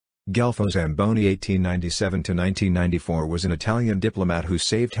Guelfo Zamboni (1897–1994) was an Italian diplomat who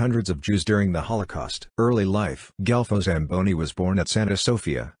saved hundreds of Jews during the Holocaust. Early life: Guelfo Zamboni was born at Santa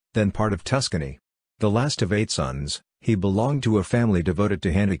Sofia, then part of Tuscany. The last of 8 sons, he belonged to a family devoted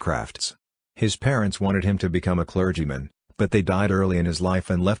to handicrafts. His parents wanted him to become a clergyman, but they died early in his life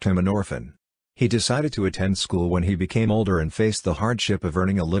and left him an orphan. He decided to attend school when he became older and faced the hardship of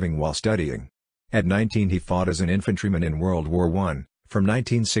earning a living while studying. At 19 he fought as an infantryman in World War I, from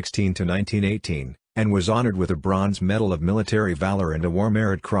 1916 to 1918, and was honored with a Bronze Medal of Military Valor and a War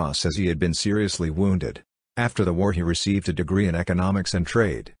Merit Cross as he had been seriously wounded. After the war he received a degree in economics and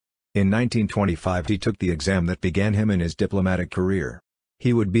trade. In 1925 he took the exam that began him in his diplomatic career.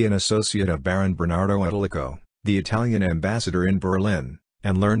 He would be an associate of Baron Bernardo Uttilico, the Italian ambassador in Berlin,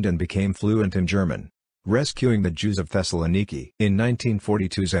 and learned and became fluent in German. Rescuing the Jews of Thessaloniki. In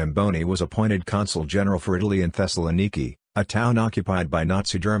 1942 Zamboni was appointed Consul General for Italy in Thessaloniki, a town occupied by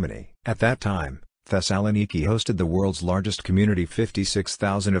Nazi Germany. At that time, Thessaloniki hosted the world's largest community,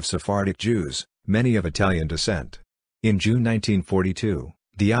 56,000 of Sephardic Jews, many of Italian descent. In June 1942,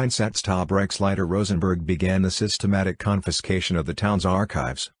 the Einsatzstabsreichsleiter Rosenberg began the systematic confiscation of the town's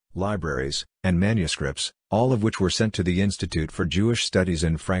archives, libraries, and manuscripts, all of which were sent to the Institute for Jewish Studies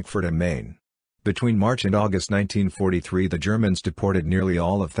in Frankfurt am Main. Between March and August 1943 the Germans deported nearly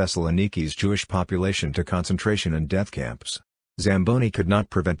all of Thessaloniki's Jewish population to concentration and death camps. Zamboni could not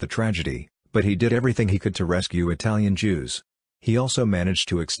prevent the tragedy, but he did everything he could to rescue Italian Jews. He also managed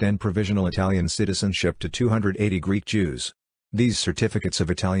to extend provisional Italian citizenship to 280 Greek Jews. These certificates of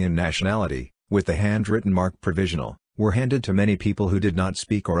Italian nationality, with the handwritten mark provisional, were handed to many people who did not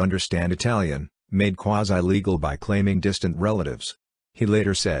speak or understand Italian, made quasi-legal by claiming distant relatives. He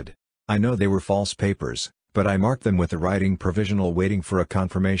later said, "I know they were false papers, but I marked them with the writing provisional waiting for a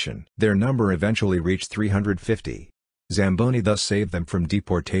confirmation." Their number eventually reached 350. Zamboni thus saved them from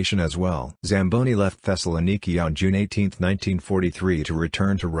deportation as well. Zamboni left Thessaloniki on June 18, 1943 to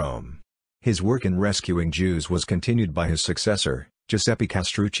return to Rome. His work in rescuing Jews was continued by his successor, Giuseppe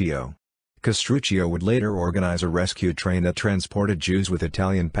Castruccio. Castruccio would later organize a rescue train that transported Jews with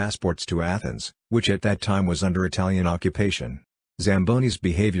Italian passports to Athens, which at that time was under Italian occupation. Zamboni's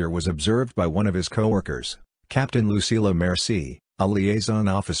behavior was observed by one of his co-workers, Captain Lucilo Merci, a liaison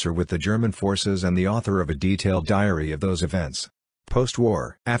officer with the German forces and the author of a detailed diary of those events.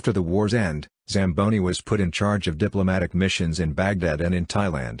 Post-war. After the war's end, Zamboni was put in charge of diplomatic missions in Baghdad and in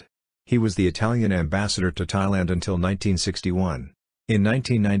Thailand. He was the Italian ambassador to Thailand until 1961. In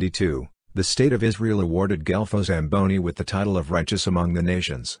 1992, the State of Israel awarded Guelfo Zamboni with the title of Righteous Among the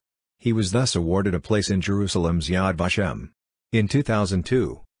Nations. He was thus awarded a place in Jerusalem's Yad Vashem. In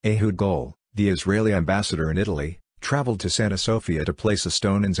 2002, Ehud Gol, the Israeli ambassador in Italy, traveled to Santa Sofia to place a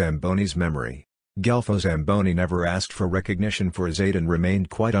stone in Zamboni's memory. Guelfo Zamboni never asked for recognition for his aid and remained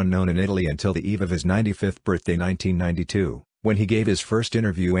quite unknown in Italy until the eve of his 95th birthday 1992, when he gave his first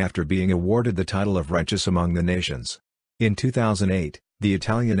interview after being awarded the title of Righteous Among the Nations. In 2008, the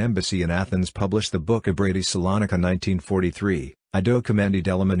Italian embassy in Athens published the book Abbracci Salonica 1943, I Documenti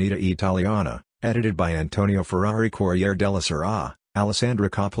della Moneta Italiana, edited by Antonio Ferrari, Corriere della Sera,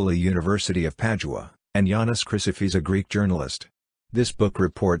 Alessandra Coppola, University of Padua, and Yanis Chrysophis, a Greek journalist. This book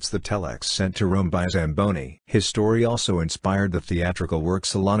reports the telex sent to Rome by Zamboni. His story also inspired the theatrical work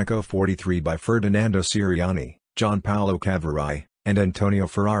Salonica 43 by Ferdinando Siriani, John Paolo Cavarai, and Antonio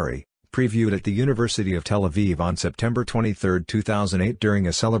Ferrari, previewed at the University of Tel Aviv on September 23, 2008 during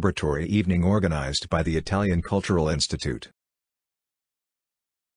a celebratory evening organized by the Italian Cultural Institute.